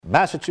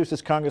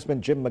Massachusetts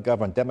Congressman Jim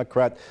McGovern,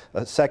 Democrat,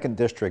 2nd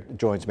District,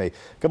 joins me.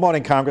 Good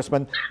morning,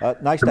 Congressman.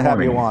 Nice to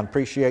have you on.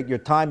 Appreciate your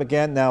time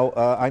again. Now,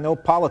 I know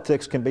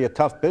politics can be a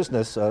tough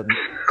business,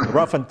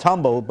 rough and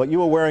tumble, but you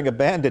were wearing a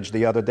bandage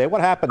the other day.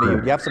 What happened to you?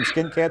 Do you have some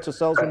skin cancer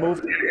cells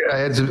removed? I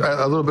had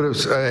a little bit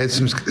of I had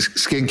some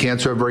skin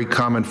cancer, a very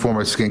common form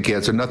of skin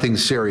cancer. Nothing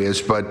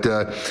serious, but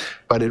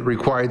it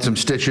required some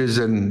stitches,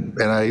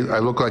 and I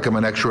look like I'm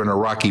an extra in a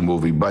Rocky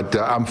movie. But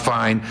I'm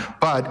fine.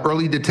 But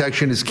early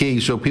detection is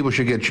key, so people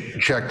should get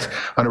checked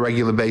on a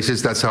regular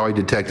basis. That's how I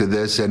detected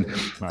this, and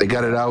they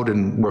got it out,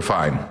 and we're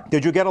fine.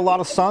 Did you get a lot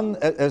of sun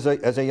as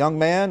a young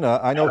man?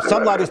 I know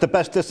sunlight is the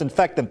best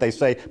disinfectant, they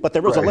say, but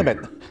there is a limit.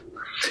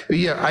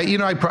 Yeah,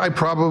 I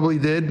probably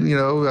did.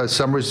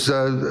 Summers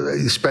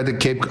spent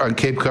on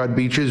Cape Cod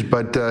beaches,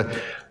 but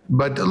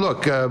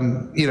look,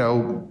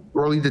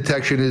 early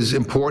detection is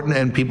important,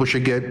 and people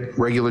should get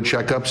regular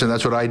checkups, and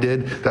that's what I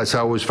did. That's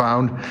how it was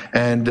found,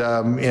 and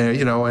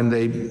and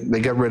they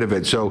got rid of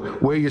it. So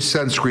wear your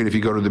sunscreen if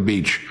you go to the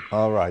beach.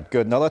 All right,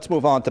 good. Now let's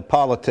move on to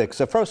politics.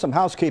 First, some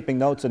housekeeping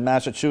notes in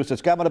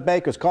Massachusetts. Governor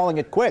Baker's calling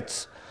it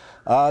quits.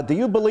 Do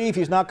you believe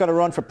he's not going to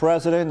run for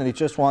president and he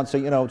just wants to,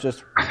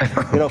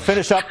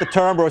 finish up the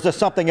term, or is there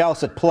something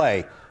else at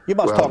play? You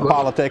must talk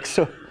politics.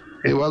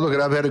 Well, look,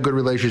 I've had a good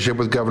relationship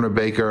with Governor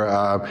Baker,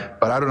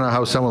 but I don't know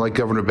how someone like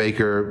Governor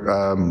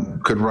Baker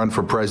could run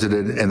for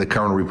president in the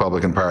current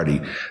Republican Party.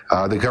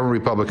 The current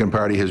Republican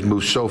Party has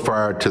moved so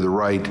far to the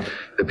right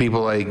that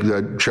people like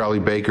Charlie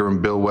Baker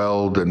and Bill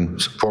Weld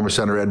and former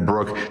Senator Ed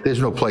Brooke,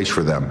 there's no place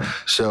for them.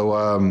 So,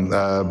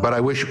 but I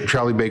wish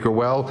Charlie Baker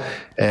well,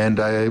 and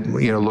I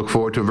look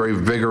forward to a very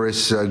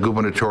vigorous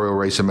gubernatorial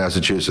race in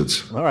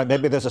Massachusetts. All right,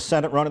 maybe there's a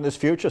Senate run in his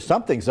future.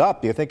 Something's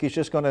up. Do you think he's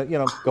just going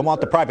to, go on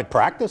to private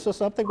practice or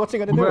something? What's he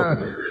going to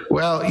do?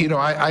 Well,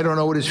 I don't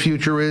know what his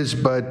future is,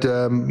 but,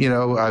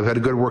 I've had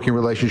a good working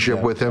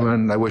relationship with him,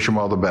 and I wish him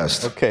all the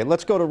best. Okay,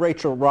 let's go to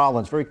Rachel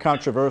Rollins. Very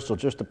controversial,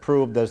 just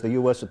approved as the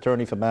U.S.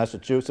 Attorney for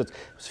Massachusetts. It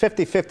was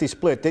 50-50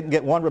 split, didn't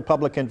get one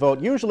Republican vote.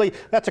 Usually,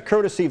 that's a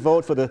courtesy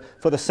vote for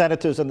the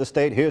senators in the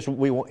state. Here's who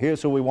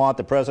we want.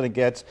 The president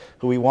gets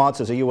who he wants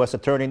as a U.S.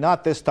 Attorney.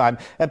 Not this time.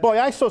 And boy,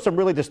 I saw some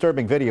really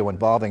disturbing video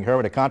involving her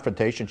in a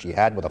confrontation she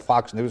had with a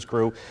Fox News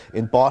crew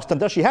in Boston.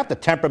 Does she have the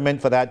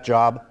temperament for that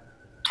job?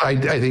 I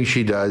think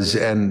she does,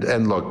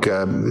 and look,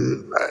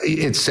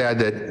 it's sad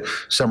that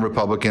some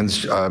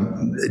Republicans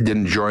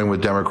didn't join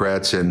with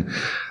Democrats in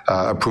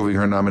approving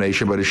her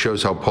nomination, but it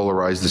shows how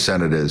polarized the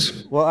Senate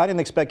is. Well, I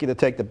didn't expect you to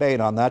take the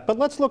bait on that, but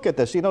let's look at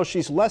this.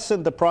 She's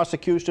lessened the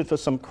prosecution for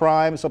some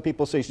crimes. Some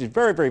people say she's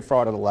very, very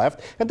far to the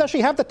left. And does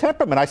she have the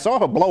temperament? I saw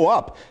her blow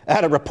up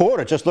at a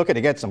reporter just looking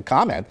to get some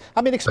comment.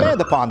 I mean, expand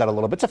upon that a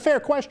little bit. It's a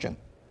fair question.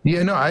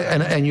 Yeah, no,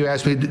 and you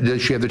asked me,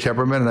 does she have the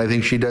temperament? And I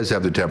think she does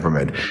have the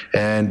temperament.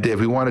 And if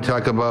we want to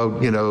talk about,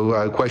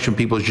 question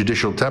people's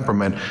judicial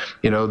temperament,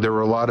 there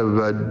were a lot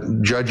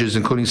of judges,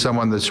 including some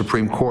on the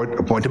Supreme Court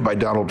appointed by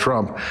Donald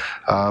Trump,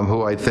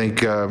 who I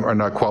think are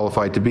not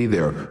qualified to be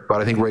there. But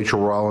I think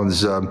Rachel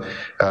Rollins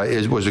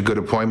was a good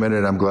appointment,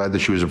 and I'm glad that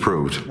she was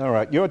approved. All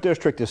right, your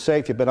district is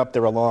safe. You've been up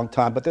there a long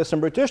time, but there's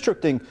some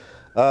redistricting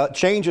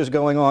changes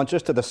going on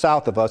just to the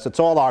south of us. It's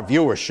all our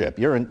viewership.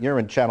 You're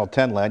in Channel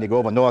 10 land. You go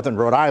over northern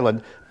Rhode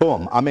Island,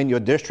 boom, I'm in your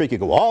district. You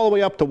go all the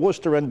way up to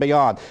Worcester and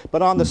beyond.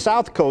 But on the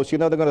south coast, they're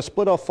going to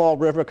split off Fall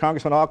River.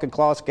 Congressman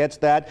Auchincloss gets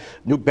that.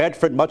 New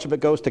Bedford, much of it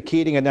goes to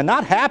Keating, and they're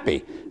not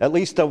happy. At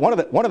least one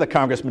of the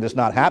congressmen is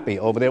not happy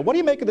over there. What do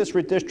you make of this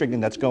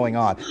redistricting that's going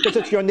on? Because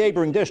it's your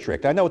neighboring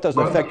district. I know it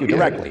doesn't affect you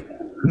directly.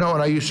 No,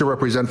 and I used to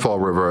represent Fall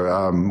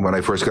River when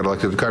I first got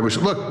elected to Congress.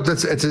 Look,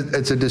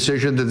 it's a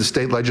decision that the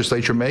state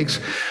legislature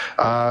makes.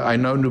 I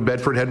know New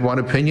Bedford had one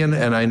opinion,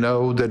 and I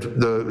know that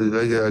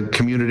the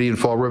community in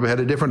Fall River had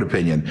a different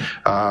opinion.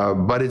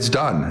 But it's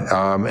done.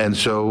 And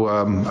so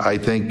I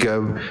think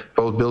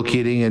both Bill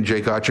Keating and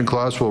Jake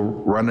Auchincloss will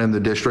run in the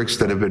districts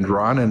that have been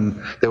drawn,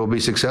 and they will be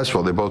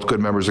successful. They're both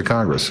good members of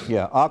Congress.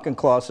 Yeah,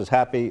 Auchincloss is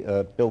happy.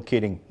 Bill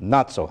Keating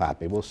not so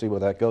happy. We'll see where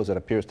that goes. It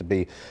appears to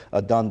be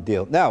a done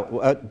deal.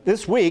 Now,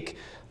 this week,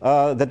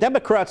 the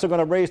Democrats are going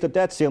to raise the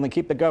debt ceiling,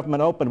 keep the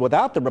government open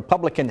without the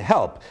Republican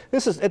help.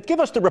 Give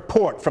us the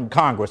report from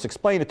Congress.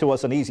 Explain it to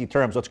us in easy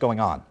terms, what's going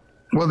on.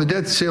 Well, the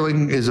debt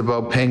ceiling is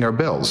about paying our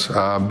bills,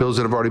 bills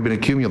that have already been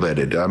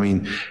accumulated. I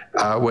mean,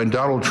 when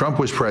Donald Trump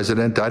was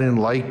president, I didn't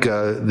like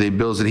the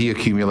bills that he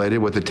accumulated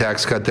with the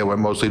tax cut that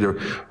went mostly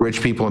to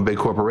rich people and big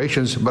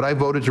corporations, but I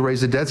voted to raise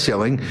the debt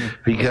ceiling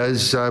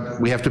because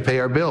we have to pay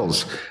our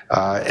bills.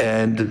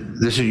 And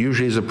this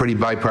usually is a pretty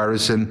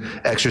bipartisan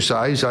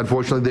exercise.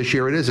 Unfortunately, this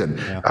year it isn't.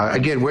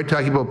 Again, we're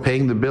talking about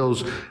paying the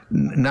bills,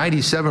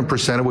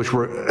 97% of which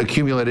were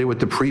accumulated with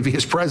the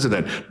previous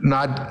president,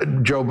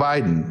 not Joe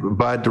Biden,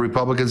 but the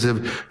Republicans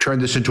have turned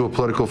this into a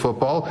political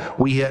football.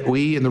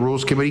 We in the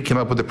Rules Committee came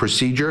up with a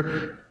procedure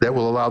that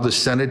will allow the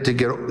Senate to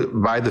get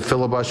by the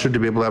filibuster to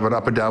be able to have an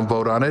up and down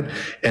vote on it,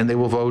 and they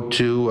will vote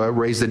to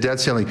raise the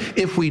debt ceiling.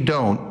 If we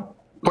don't,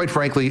 quite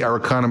frankly, our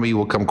economy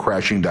will come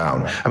crashing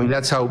down. I mean,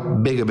 that's how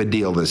big of a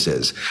deal this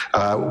is.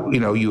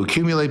 You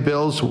accumulate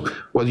bills,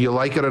 whether you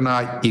like it or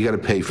not, you got to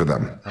pay for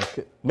them.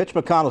 Okay. Mitch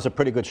McConnell's a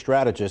pretty good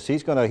strategist.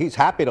 He's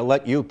happy to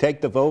let you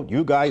take the vote,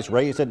 you guys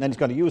raise it, and then he's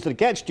going to use it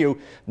against you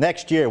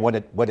next year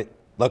when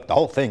look, the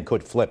whole thing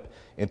could flip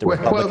into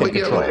Republican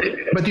control.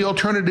 But the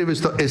alternative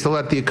is to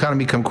let the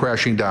economy come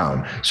crashing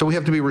down. So we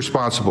have to be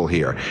responsible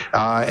here.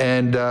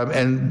 And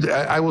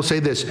I will say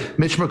this: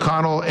 Mitch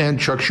McConnell and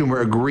Chuck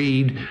Schumer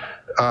agreed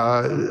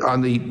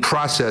on the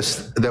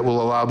process that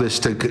will allow this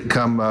to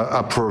come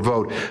up for a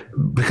vote,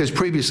 because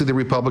previously the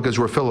Republicans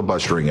were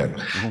filibustering it,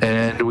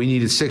 and we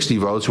needed 60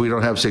 votes. We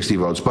don't have 60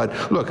 votes.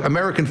 But look,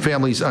 American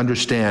families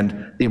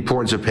understand the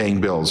importance of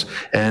paying bills,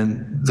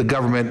 and the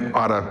government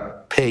ought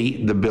to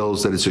pay the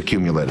bills that it's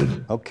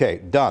accumulated. Okay,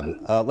 done.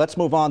 Let's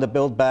move on to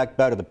Build Back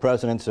Better, the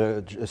president's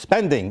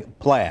spending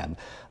plan.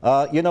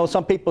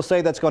 Some people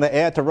say that's going to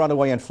add to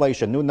runaway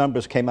inflation. New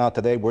numbers came out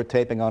today. We're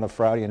taping on a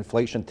Friday.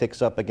 Inflation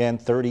ticks up again,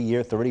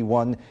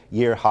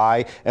 31-year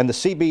high. And the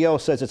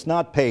CBO says it's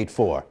not paid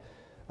for.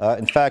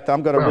 In fact,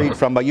 I'm going to read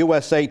from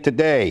USA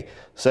Today.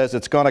 Says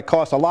it's going to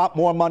cost a lot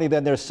more money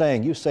than they're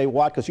saying. You say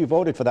what? Because you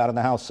voted for that on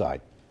the House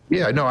side.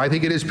 Yeah, no, I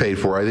think it is paid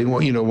for. I think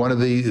one of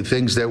the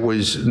things that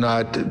was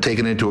not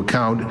taken into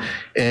account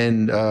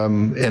in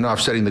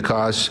offsetting the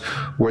costs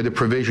were the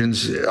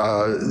provisions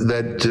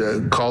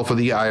that call for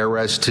the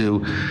IRS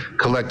to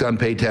collect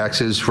unpaid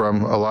taxes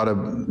from a lot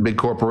of big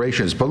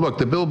corporations. But look,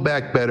 the Build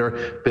Back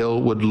Better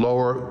bill would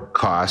lower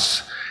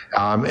costs.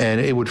 And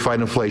it would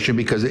fight inflation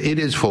because it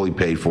is fully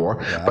paid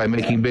for by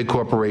making big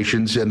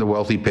corporations and the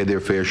wealthy pay their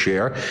fair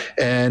share.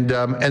 And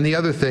the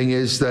other thing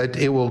is that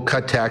it will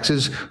cut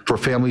taxes for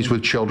families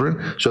with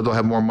children, so they'll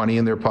have more money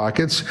in their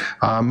pockets.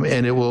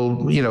 And it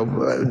will,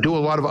 do a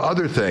lot of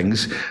other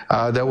things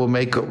that will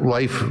make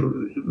life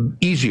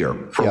easier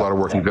for a lot of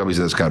working families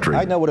in this country.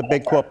 I know what a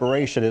big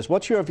corporation is.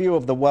 What's your view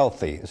of the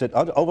wealthy? Is it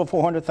over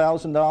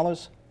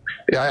 $400,000?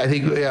 Yeah, I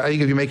think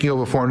if you're making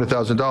over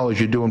 $400,000,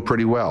 you're doing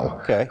pretty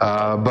well. Okay.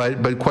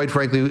 But quite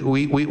frankly,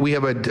 we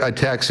have a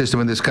tax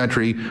system in this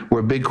country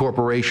where big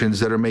corporations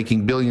that are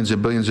making billions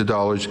and billions of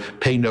dollars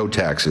pay no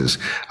taxes.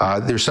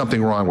 There's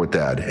something wrong with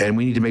that, and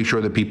we need to make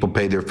sure that people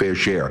pay their fair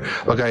share.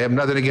 Look, I have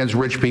nothing against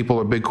rich people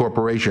or big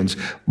corporations,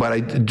 but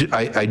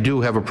I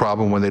do have a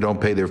problem when they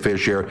don't pay their fair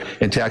share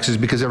in taxes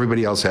because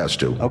everybody else has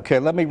to. Okay,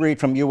 let me read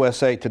from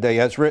USA Today.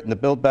 As written, the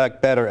Build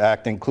Back Better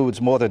Act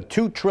includes more than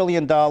 $2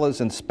 trillion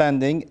in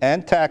spending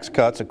and tax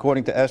cuts,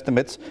 according to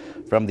estimates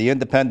from the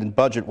independent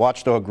budget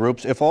watchdog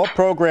groups. If all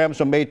programs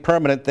were made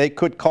permanent, they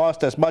could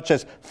cost as much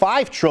as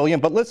 $5 trillion.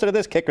 But listen to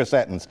this kicker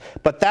sentence.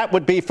 But that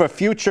would be for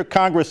future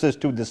Congresses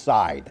to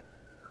decide.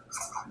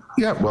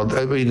 Yeah, well,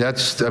 I mean,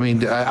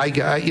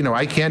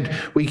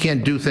 we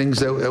can't do things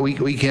that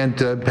we can't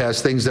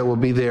pass things that will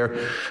be there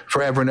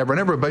forever and ever and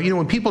ever. But,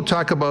 when people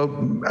talk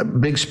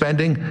about big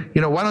spending,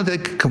 why don't they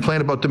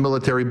complain about the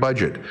military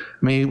budget?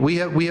 I mean, we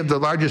have the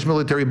largest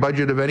military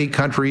budget of any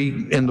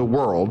country in the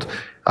world.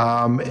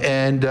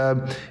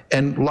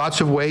 And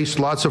lots of waste,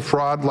 lots of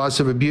fraud,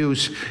 lots of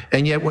abuse,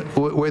 and yet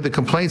where the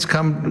complaints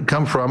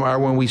come from are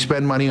when we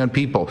spend money on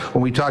people.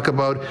 When we talk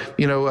about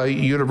a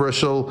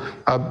universal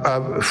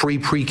free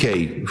pre-K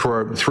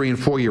for 3- and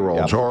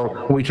 4-year-olds,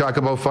 or when we talk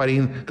about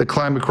fighting the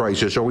climate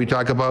crisis, or we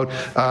talk about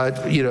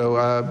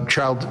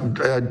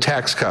child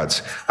tax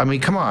cuts. I mean,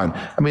 come on.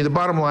 I mean, the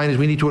bottom line is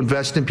we need to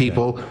invest in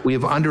people. We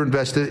have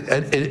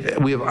underinvested.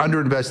 We have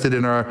underinvested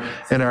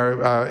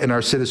in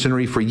our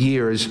citizenry for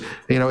years.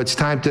 It's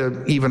time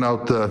to even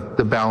out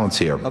the balance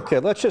here. Okay,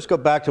 let's just go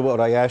back to what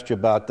I asked you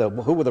about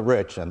who were the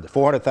rich and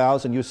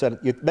 400,000. You said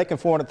you're making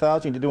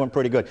 400,000, you're doing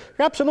pretty good.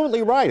 You're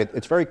absolutely right.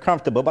 It's very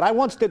comfortable. But I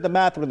once did the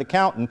math with an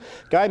accountant.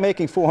 Guy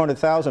making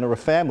 400,000 or a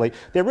family,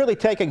 they're really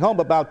taking home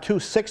about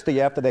 $260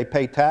 after they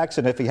pay tax.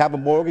 And if you have a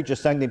mortgage, you're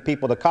sending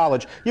people to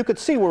college. You could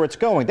see where it's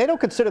going. They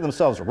don't consider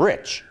themselves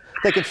rich.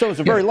 They consider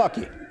themselves very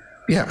lucky.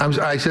 Yeah,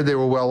 I said they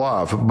were well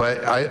off,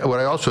 but what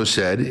I also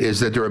said is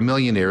that there are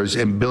millionaires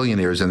and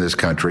billionaires in this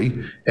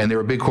country, and there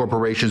are big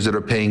corporations that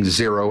are paying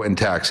zero in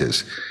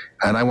taxes.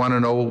 And I want to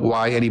know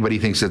why anybody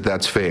thinks that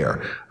that's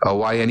fair,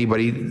 why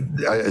anybody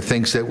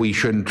thinks that we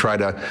shouldn't try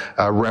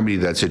to remedy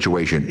that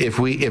situation.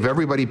 If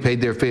everybody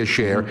paid their fair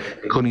share,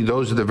 including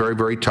those at the very,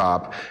 very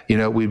top,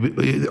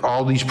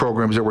 all these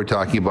programs that we're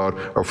talking about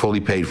are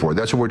fully paid for.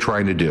 That's what we're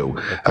trying to do.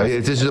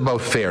 This is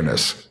about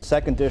fairness.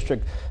 Second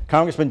District,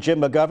 Congressman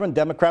Jim McGovern,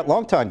 Democrat,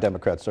 longtime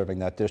Democrat serving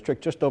that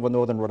district, just over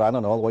northern Rhode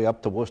Island, all the way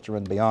up to Worcester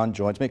and beyond,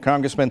 joins me.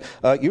 Congressman,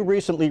 you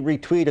recently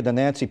retweeted a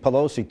Nancy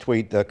Pelosi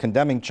tweet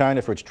condemning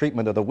China for its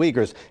treatment of the Uyghurs.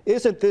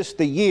 Isn't this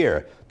the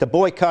year to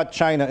boycott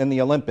China in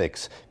the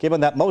Olympics, given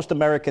that most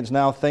Americans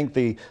now think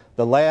the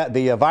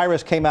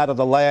virus came out of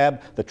the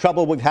lab, the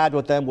trouble we've had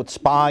with them with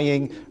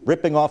spying,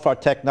 ripping off our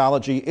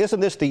technology? Isn't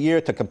this the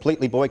year to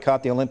completely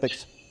boycott the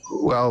Olympics?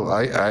 Well,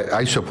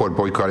 I support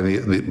boycotting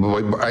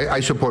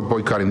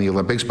the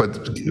Olympics,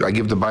 but I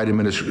give the Biden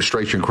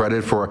administration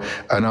credit for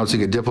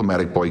announcing a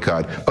diplomatic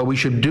boycott. But we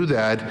should do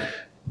that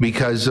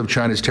because of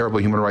China's terrible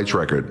human rights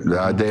record.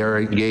 They are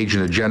engaged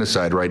in a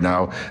genocide right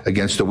now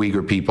against the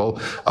Uyghur people.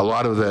 A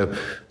lot of the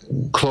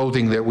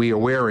clothing that we are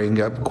wearing,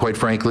 quite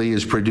frankly,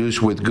 is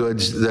produced with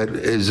goods that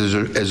is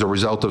as a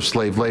result of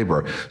slave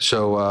labor.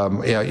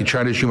 So, yeah,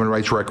 China's human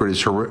rights record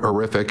is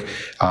horrific,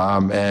 we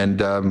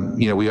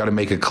ought to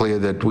make it clear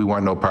that we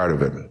want no part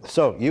of it.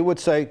 So you would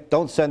say,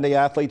 don't send the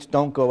athletes,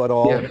 don't go at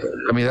all? Yeah,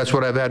 I mean, that's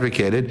what I've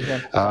advocated.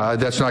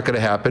 That's not going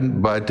to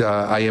happen, but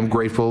I am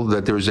grateful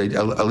that there's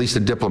at least a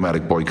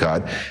diplomatic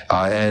boycott,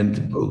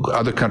 and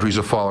other countries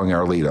are following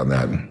our lead on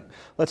that.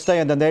 Let's stay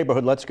in the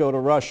neighborhood. Let's go to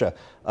Russia.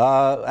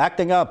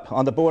 Acting up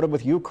on the border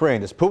with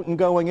Ukraine. Is Putin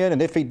going in?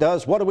 And if he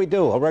does, what do we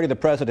do? Already the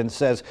president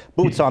says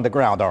boots on the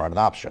ground aren't an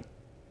option.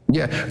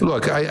 Yeah,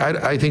 look,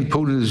 I think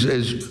Putin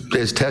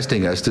is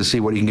testing us to see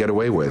what he can get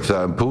away with.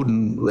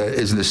 Putin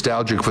is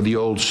nostalgic for the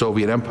old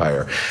Soviet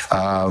empire.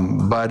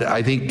 But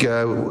I think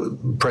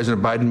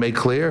President Biden made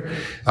clear,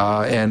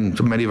 and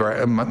many of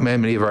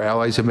our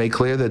allies have made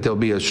clear, that there'll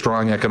be a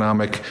strong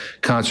economic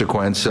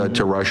consequence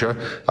to Russia.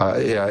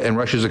 And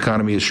Russia's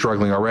economy is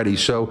struggling already.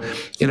 So,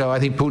 I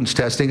think Putin's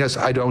testing us.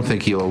 I don't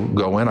think he'll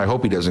go in. I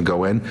hope he doesn't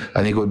go in.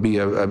 I think it would be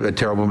a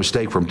terrible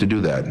mistake for him to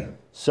do that.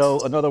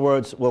 So, in other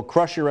words, we'll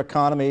crush your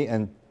economy,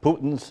 and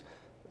Putin's,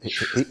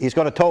 he's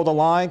going to toe the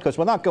line, because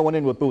we're not going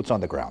in with boots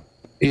on the ground.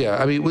 Yeah,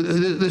 I mean,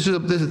 this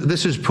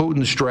is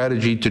Putin's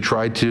strategy to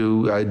try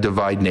to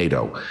divide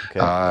NATO, okay.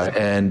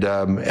 And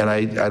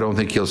I don't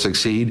think he'll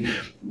succeed.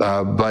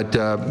 But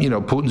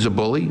Putin's a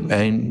bully,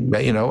 and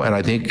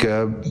I think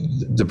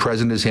the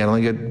president is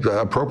handling it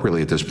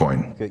appropriately at this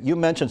point. Okay. You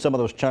mentioned some of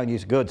those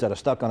Chinese goods that are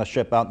stuck on a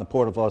ship out in the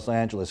port of Los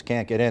Angeles,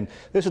 can't get in.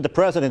 This is the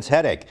president's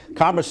headache.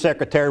 Commerce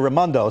Secretary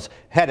Raimondo's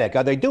headache.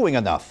 Are they doing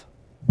enough?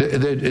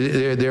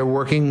 They're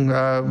working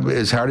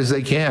as hard as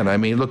they can. I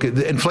mean, look,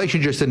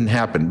 inflation just didn't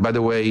happen. By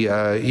the way,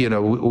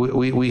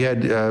 we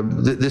had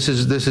this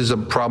is a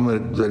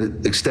problem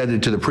that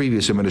extended to the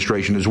previous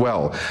administration as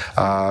well.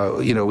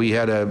 We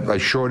had a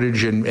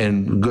shortage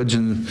in goods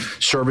and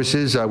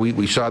services.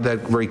 We saw that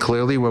very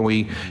clearly when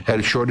we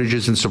had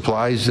shortages in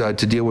supplies to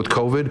deal with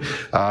COVID.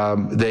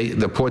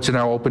 The ports are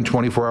now open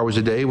 24 hours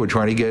a day. We're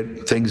trying to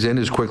get things in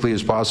as quickly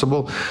as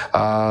possible.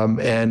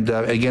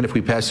 Again, if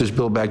we pass this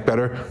Build Back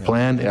Better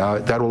plan,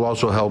 that will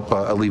also help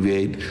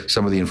alleviate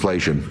some of the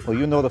inflation.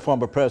 Well, the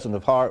former president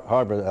of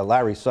Harvard,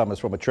 Larry Summers,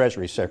 former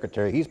Treasury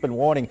Secretary, he's been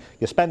warning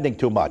you're spending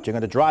too much. You're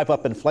going to drive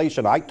up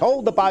inflation. I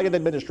told the Biden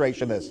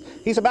administration this.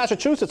 He's a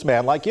Massachusetts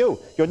man like you,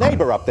 your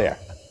neighbor up there.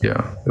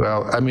 Yeah,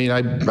 well, I mean,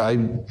 I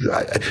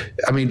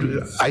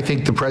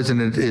think the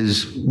president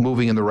is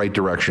moving in the right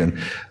direction,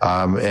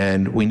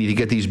 and we need to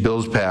get these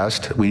bills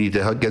passed. We need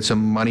to get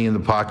some money in the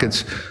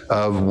pockets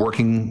of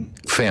working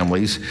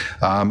families,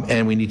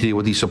 and we need to deal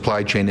with these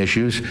supply chain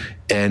issues.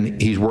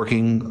 And he's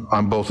working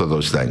on both of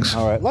those things.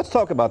 All right, let's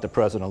talk about the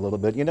president a little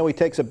bit. He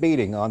takes a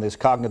beating on his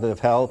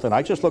cognitive health, and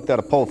I just looked at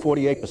a poll.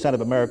 48%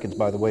 of Americans,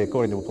 by the way,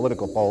 according to a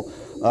political poll,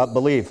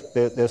 believe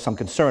there's some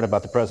concern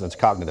about the president's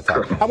cognitive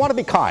health. I want to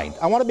be kind.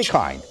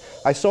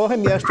 I saw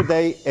him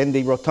yesterday in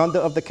the rotunda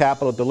of the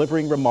Capitol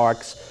delivering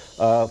remarks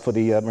for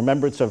the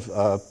remembrance of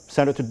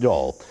Senator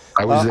Dole.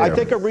 I was there. I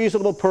think a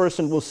reasonable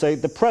person will say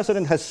the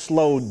president has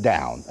slowed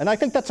down, and I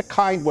think that's a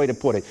kind way to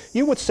put it.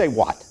 You would say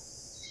what?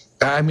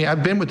 I mean,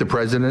 I've been with the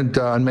president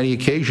on many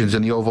occasions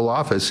in the Oval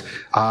Office,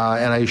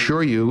 and I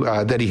assure you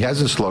that he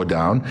hasn't slowed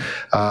down.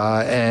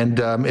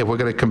 If we're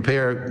going to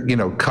compare,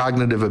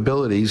 cognitive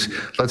abilities,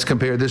 let's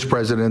compare this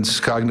president's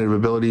cognitive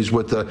abilities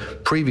with the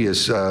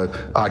previous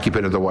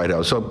occupant of the White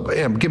House. So,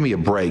 give me a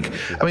break.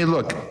 I mean,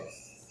 look.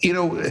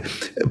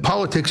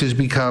 Politics has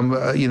become,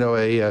 like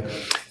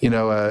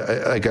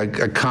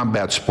a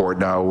combat sport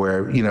now,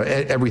 where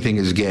everything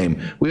is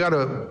game. We ought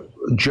to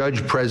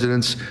judge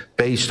presidents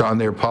based on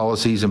their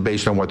policies and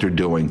based on what they're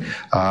doing,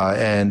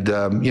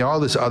 all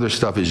this other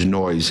stuff is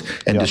noise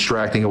and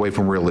distracting away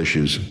from real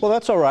issues. Well,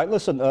 that's all right.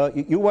 Listen,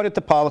 you went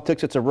into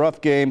politics. It's a rough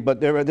game,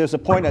 but there's a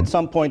point. At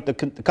some point, the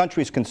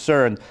country's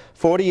concerned.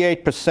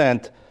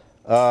 48%.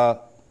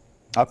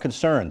 Are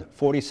concerned.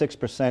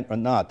 46% are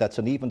not. That's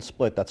an even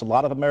split. That's a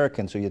lot of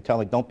Americans who you're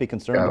telling don't be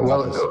concerned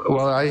about this.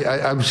 Well,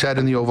 I've sat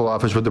in the Oval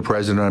Office with the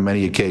president on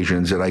many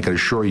occasions, and I can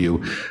assure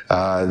you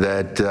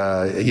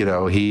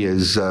that he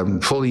is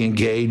fully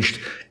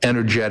engaged,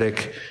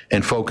 energetic,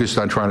 and focused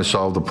on trying to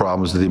solve the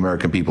problems that the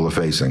American people are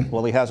facing.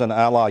 Well, he has an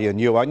ally in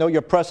you. I know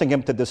you're pressing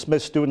him to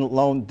dismiss student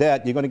loan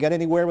debt. You going to get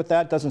anywhere with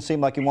that? Doesn't seem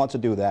like he wants to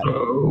do that.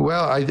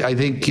 Well, I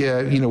think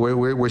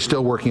we're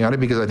still working on it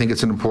because I think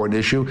it's an important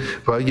issue.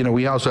 But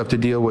we also have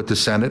to deal with the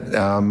Senate, we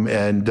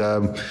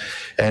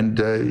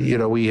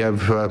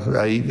have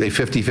a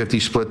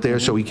 50-50 split there,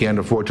 so we can't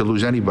afford to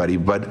lose anybody.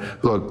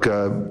 But look,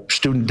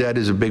 student debt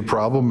is a big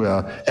problem.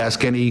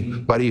 Ask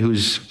anybody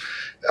who's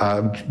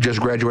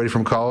just graduated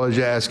from college.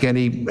 Ask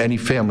any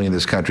family in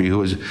this country who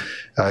has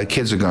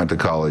kids have gone to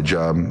college.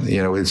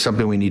 It's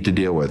something we need to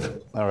deal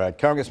with. All right,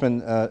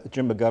 Congressman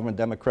Jim McGovern,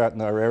 Democrat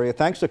in our area.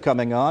 Thanks for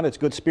coming on. It's a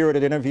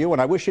good-spirited interview,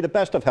 and I wish you the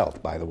best of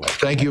health, by the way.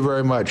 Thank you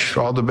very much.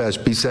 All the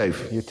best. Be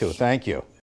safe. You too. Thank you.